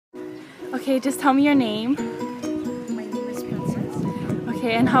Okay, just tell me your name. My name is Princess.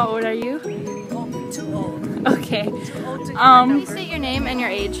 Okay, and how old are you? Oh, too old. Okay. Too old to get my Please number. state your name and your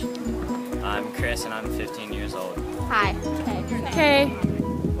age. I'm Chris and I'm 15 years old. Hi. Okay.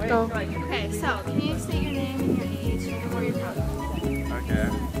 Go. Okay, so can you state your name and your age and where you're from? Okay.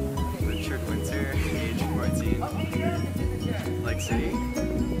 Richard Winter, age 14. Like city?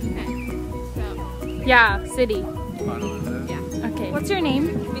 Okay. So, Yeah, city. Honolulu. yeah. Okay. What's your name?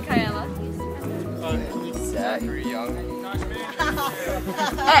 Michaela. Zachary Young.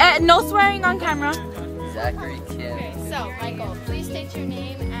 No swearing on camera. Zachary Kim. Okay, so Michael, please state your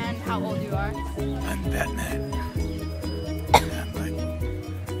name and how old you are. I'm Batman. And I'm like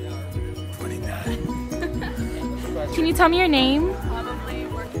 29. Can you tell me your name?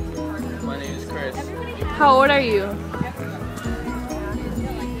 My name is Chris. How old are you?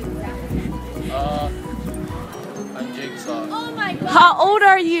 I'm Jigsaw. Oh my god. How old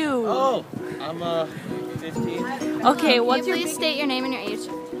are you? Oh, I'm 15. Okay, Can what's you your please state your name and your age?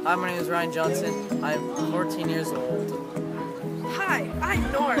 Hi, my name is Ryan Johnson. I'm 14 years old. Hi,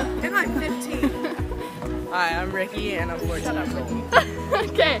 I'm Nora, and I'm 15. Hi, I'm Ricky, and I'm 14 years old.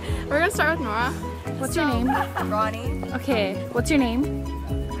 Okay, we're gonna start with Nora. what's your name? Ronnie. Okay, what's your name?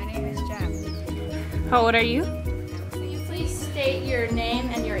 My name is Jam. How old are you? Can you please state your name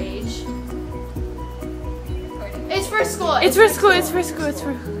and your age? It's for school. It's for school. It's for school. It's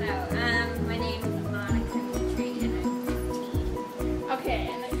for. My name is Monica Dimitri and I'm 15. Okay,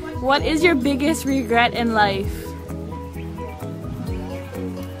 and then What is your biggest regret in life?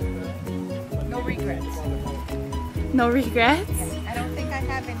 No regrets. No regrets? I don't think I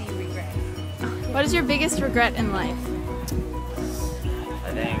have any regrets. what is your biggest regret in life?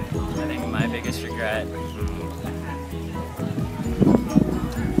 I think my biggest regret,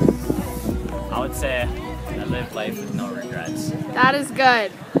 I would say I live life with no regrets. That is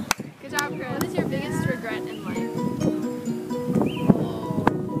good. Good job, Chris. What is your biggest regret in life?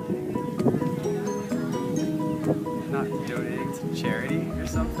 Not donating to charity or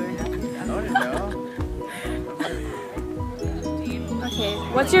something? I don't know. Okay.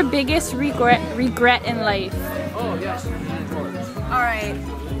 What's your biggest regret in life? Oh, yes. Alright.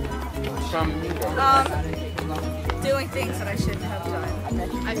 From Doing things that I shouldn't have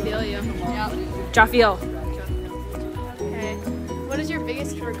done. I feel you. Yeah. Jaffiel. Okay. What is your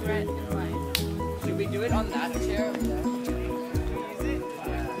biggest regret in life? Should we do it on that chair?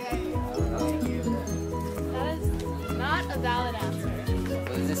 That is not a valid answer.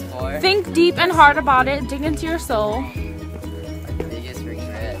 What is this for? Think deep and hard about it. Dig into your soul. My biggest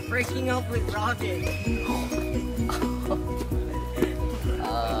regret. Breaking up with Robin.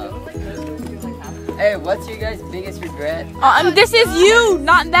 Hey, what's your guys' biggest regret? This is you,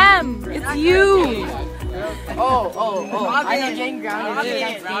 not them. It's you. Oh. Robin. I know getting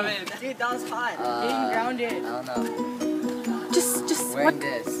grounded. Robin. Dude, that was hot. Getting grounded. I don't know. Just Wearing what?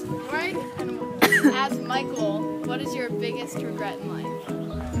 this. Right? As Michael, what is your biggest regret in life?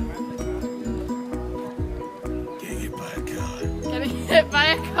 Getting hit by a car. Getting hit by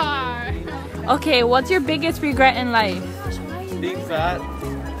a car. Okay, what's your biggest regret in life? being fat.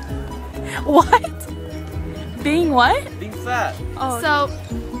 What? Being what? Being fat. Oh. So,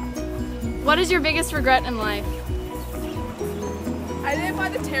 what is your biggest regret in life? I didn't buy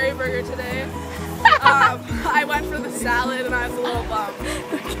the Terry burger today. I went for the salad and I was a little bummed.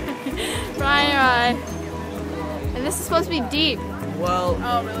 Right. And this is supposed to be deep. Well,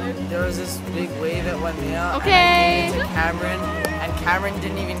 Oh, really? there was this big wave that went me out. Okay. And I gave it to Cameron, and Cameron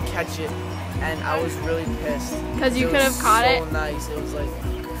didn't even catch it. And I was really pissed. 'Cause you It could was have caught so it? nice. It was like,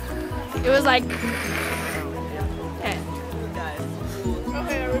 It was like. Okay.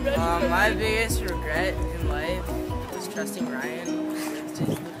 Okay, are we ready? my biggest regret in life was trusting Ryan. It's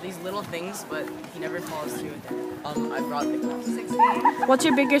just these little things, but he never follows through with them. I brought the glass. 16. What's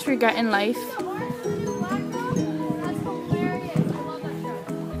your biggest regret in life?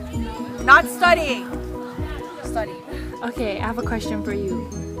 Not studying. Studying. Okay, I have a question for you.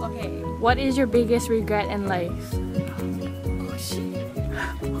 Okay. What is your biggest regret in life? Oh shit.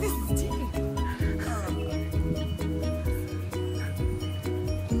 This is deep.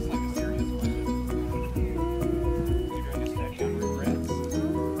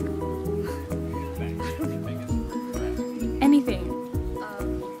 Anything.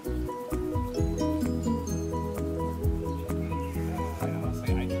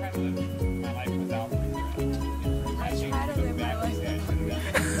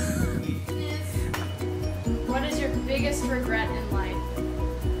 What is your biggest regret in life?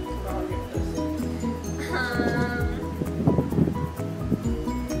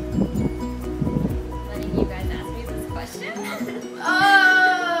 Letting you guys ask me this question.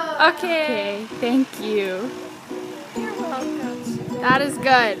 Okay, thank you. You're welcome. That is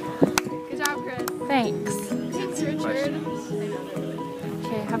good. Good job, Chris. Thanks. Thanks, Richard.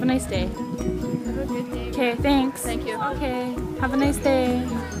 Okay, have a nice day. Have a good day. Okay, thanks. Thank you. Okay, have a nice day.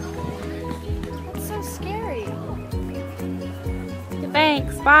 That's so scary.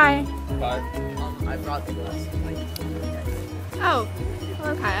 Thanks, bye. I brought the glass. Oh,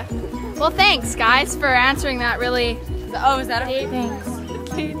 okay. Well, thanks, guys, for answering that really. Oh, is that okay? Thanks.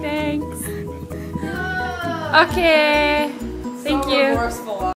 Okay, thanks. Okay, thank you. Remorseful.